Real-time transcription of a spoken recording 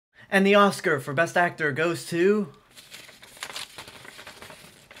And the Oscar for Best Actor goes to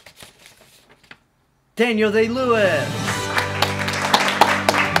Daniel Day-Lewis.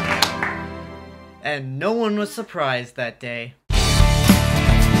 And no one was surprised that day.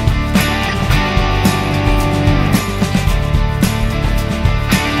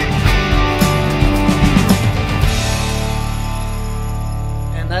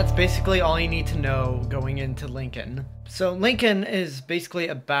 That's basically all you need to know going into Lincoln. So Lincoln is basically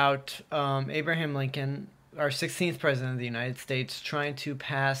about Abraham Lincoln, our 16th president of the United States, trying to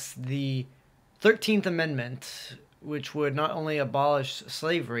pass the 13th Amendment, which would not only abolish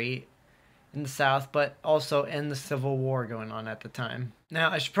slavery in the South, but also end the Civil War going on at the time. Now,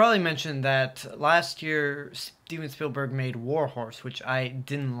 I should probably mention that last year, Steven Spielberg made War Horse, which I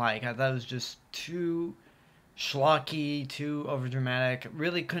didn't like. I thought it was just too schlocky, too overdramatic.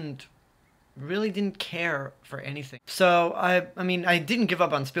 Really didn't care for anything. So I mean, I didn't give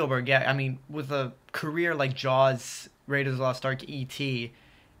up on Spielberg yet. I mean, with a career like Jaws, Raiders of the Lost Ark, E.T.,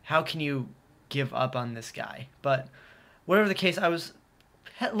 how can you give up on this guy? But whatever the case, I was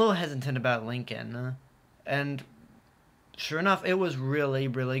a little hesitant about Lincoln, and sure enough, it was really,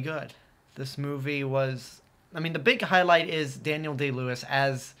 really good. This movie was, I mean, the big highlight is Daniel Day-Lewis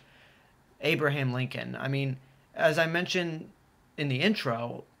as Abraham Lincoln. I mean, as I mentioned in the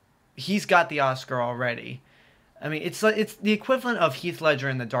intro, he's got the Oscar already. I mean, it's the equivalent of Heath Ledger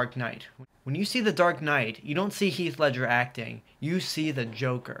in The Dark Knight. When you see The Dark Knight, you don't see Heath Ledger acting. You see the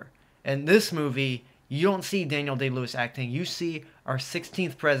Joker. In this movie, you don't see Daniel Day-Lewis acting. You see our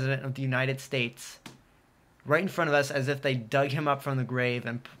 16th president of the United States right in front of us as if they dug him up from the grave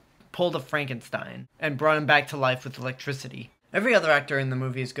and pulled a Frankenstein and brought him back to life with electricity. Every other actor in the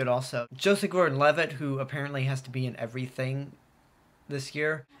movie is good also. Joseph Gordon-Levitt, who apparently has to be in everything this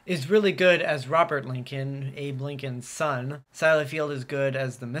year, is really good as Robert Lincoln, Abe Lincoln's son. Sally Field is good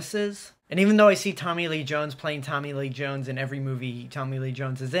as the Mrs. And even though I see Tommy Lee Jones playing Tommy Lee Jones in every movie Tommy Lee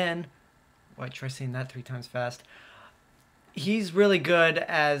Jones is in, why try saying that 3 times fast? He's really good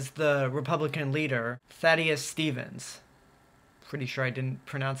as the Republican leader, Thaddeus Stevens. Pretty sure I didn't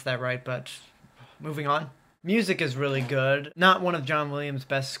pronounce that right, but moving on. Music is really good. Not one of John Williams'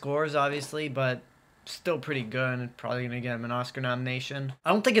 best scores, obviously, but still pretty good and probably going to get him an Oscar nomination.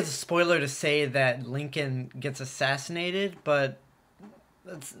 I don't think it's a spoiler to say that Lincoln gets assassinated, but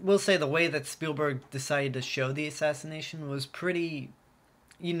we'll say the way that Spielberg decided to show the assassination was pretty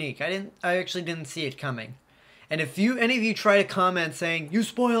unique. I actually didn't see it coming. And if any of you try to comment saying, "You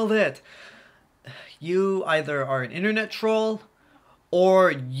spoiled it," you either are an internet troll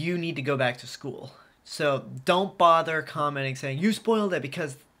or you need to go back to school. So don't bother commenting saying, "You spoiled it,"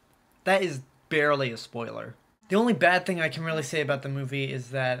 because that is barely a spoiler. The only bad thing I can really say about the movie is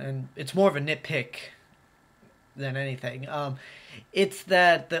that, and it's more of a nitpick than anything, it's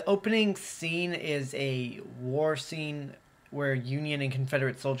that the opening scene is a war scene where Union and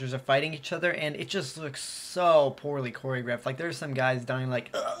Confederate soldiers are fighting each other, and it just looks so poorly choreographed. Like, there's some guys dying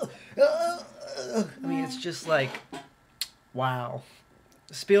like, I mean, it's just like, wow.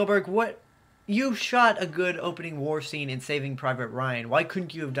 Spielberg, you shot a good opening war scene in Saving Private Ryan. Why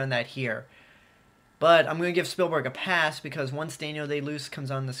couldn't you have done that here? But I'm going to give Spielberg a pass because once Daniel Day-Lewis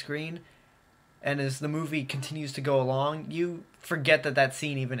comes on the screen, and as the movie continues to go along, you forget that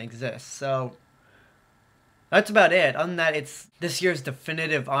scene even exists. So that's about it. Other than that, it's this year's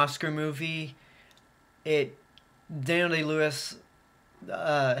definitive Oscar movie. Daniel Day-Lewis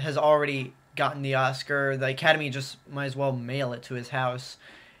has already gotten the Oscar. The Academy just might as well mail it to his house.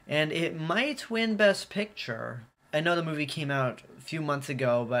 And it might win Best Picture. I know the movie came out a few months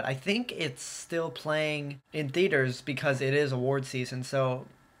ago, but I think it's still playing in theaters because it is award season. So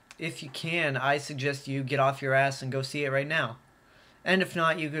if you can, I suggest you get off your ass and go see it right now. And if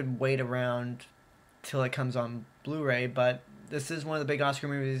not, you could wait around till it comes on Blu-ray, but this is one of the big Oscar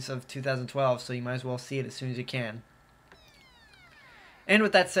movies of 2012, so you might as well see it as soon as you can. And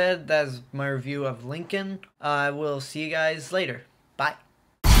with that said, that's my review of Lincoln. I will see you guys later. Bye.